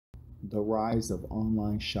The Rise of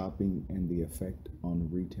Online Shopping and the Effect on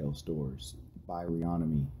Retail Stores by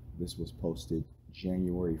Reonomy. This was posted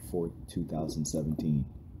January 4th, 2017.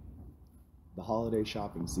 The holiday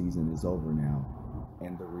shopping season is over now,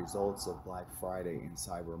 and the results of Black Friday and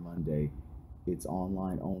Cyber Monday, its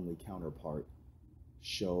online only counterpart,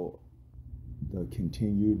 show the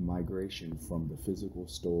continued migration from the physical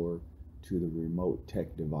store to the remote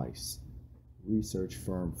tech device. Research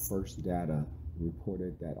firm First Data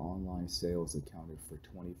reported that online sales accounted for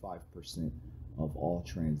 25% of all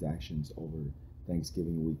transactions over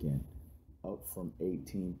Thanksgiving weekend, up from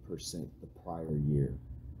 18% the prior year.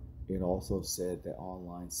 It also said that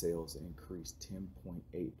online sales increased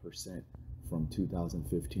 10.8% from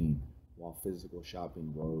 2015, while physical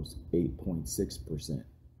shopping rose 8.6%.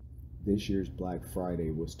 This year's Black Friday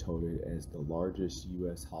was touted as the largest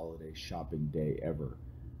U.S. holiday shopping day ever,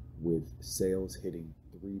 with sales hitting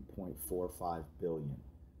 3.45 billion.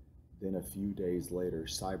 Then a few days later,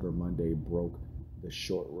 Cyber Monday broke the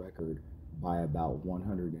short record by about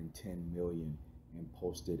 110 million and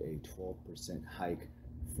posted a 12% hike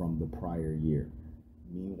from the prior year.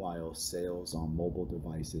 Meanwhile, sales on mobile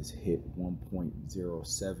devices hit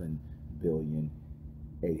 1.07 billion,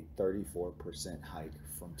 a 34% hike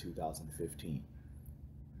from 2015.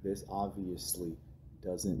 This obviously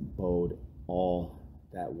doesn't bode all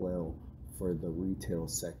that well for the retail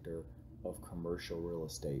sector of commercial real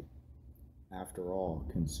estate. After all,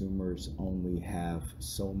 consumers only have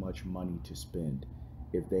so much money to spend.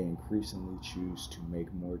 If they increasingly choose to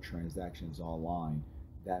make more transactions online,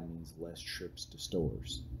 that means less trips to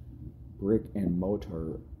stores. Brick and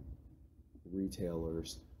mortar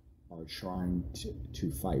retailers are trying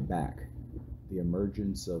to fight back. The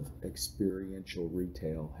emergence of experiential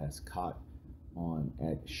retail has caught on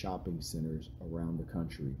at shopping centers around the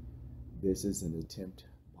country. This is an attempt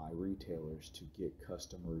by retailers to get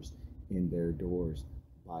customers in their doors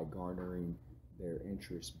by garnering their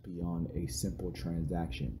interest beyond a simple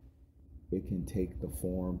transaction. It can take the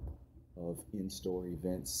form of in-store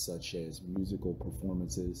events such as musical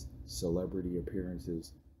performances, celebrity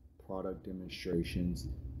appearances, product demonstrations,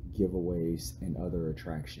 giveaways, and other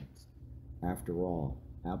attractions. After all,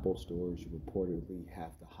 Apple stores reportedly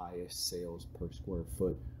have the highest sales per square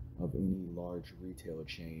foot of any large retail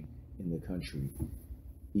chain in the country,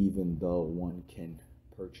 even though one can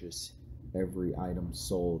purchase every item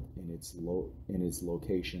sold in its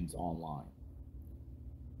locations online.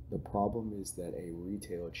 The problem is that a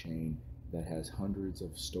retail chain that has hundreds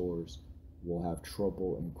of stores will have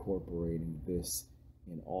trouble incorporating this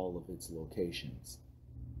in all of its locations.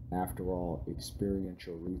 After all,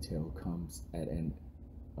 experiential retail comes at an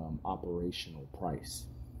operational price.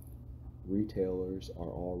 Retailers are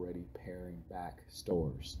already paring back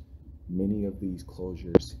stores. Many of these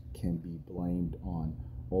closures can be blamed on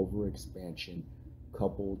overexpansion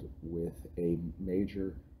coupled with a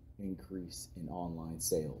major increase in online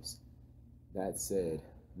sales. That said,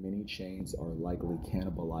 many chains are likely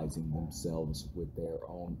cannibalizing themselves with their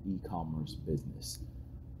own e-commerce business.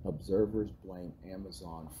 Observers blame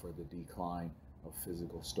Amazon for the decline of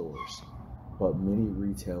physical stores, but many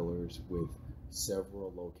retailers with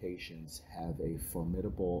several locations have a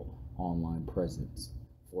formidable online presence.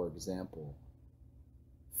 For example,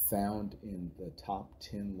 found in the top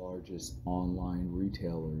 10 largest online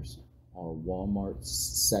retailers are Walmart's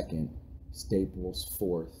second, Staples'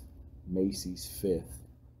 fourth, Macy's fifth,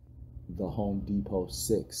 the Home Depot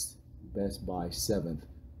sixth, Best Buy seventh,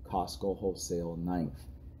 Costco Wholesale ninth,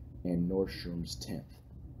 and Nordstrom's 10th.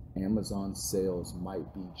 Amazon sales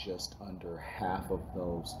might be just under half of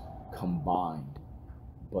those combined,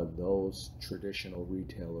 but those traditional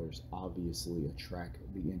retailers obviously attract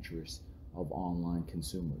the interest of online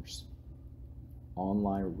consumers.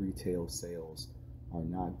 Online retail sales are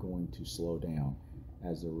not going to slow down.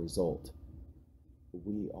 As a result,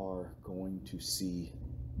 we are going to see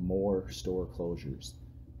more store closures.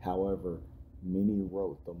 However, many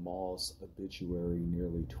wrote the mall's obituary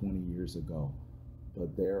nearly 20 years ago,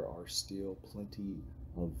 but there are still plenty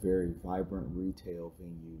of very vibrant retail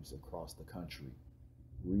venues across the country.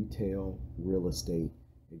 Retail real estate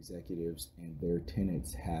executives and their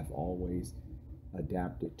tenants have always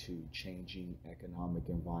adapted to changing economic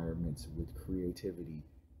environments with creativity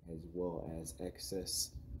as well as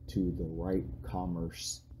access to the right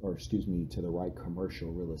commercial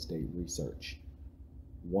real estate research.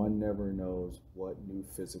 One never knows what new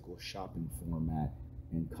physical shopping format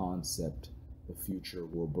and concept the future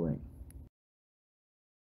will bring.